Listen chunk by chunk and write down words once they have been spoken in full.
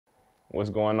What's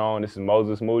going on? This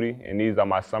is Moody, and these are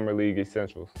my Summer League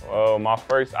essentials. My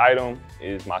first item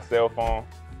is my cell phone.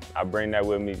 I bring that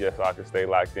with me just so I can stay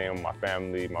locked in with my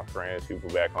family, my friends, people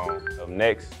back home.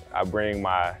 Next, I bring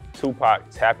my Tupac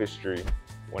tapestry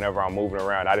whenever I'm moving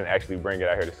around. I didn't actually bring it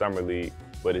out here to Summer League,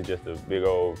 but it's just a big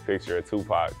old picture of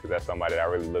Tupac because that's somebody that I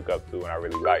really look up to and I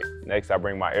really like. Next, I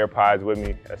bring my AirPods with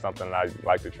me. That's something that I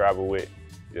like to travel with,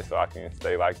 just so I can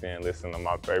stay locked in, listen to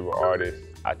my favorite artists.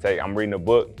 I'm reading a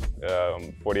book,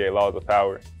 48 Laws of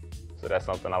Power. So that's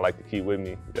something I like to keep with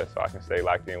me, just so I can stay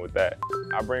locked in with that.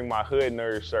 I bring my Hood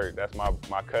Nerd shirt. That's my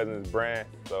cousin's brand,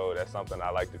 so that's something I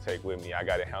like to take with me. I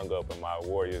got it hung up in my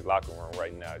Warriors locker room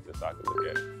right now, just so I can look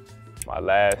at it. My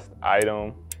last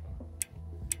item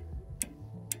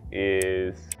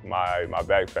is my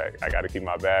backpack. I gotta keep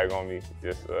my bag on me,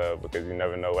 just because you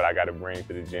never know what I gotta bring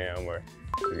to the gym, or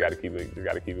just gotta keep it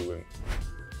with me.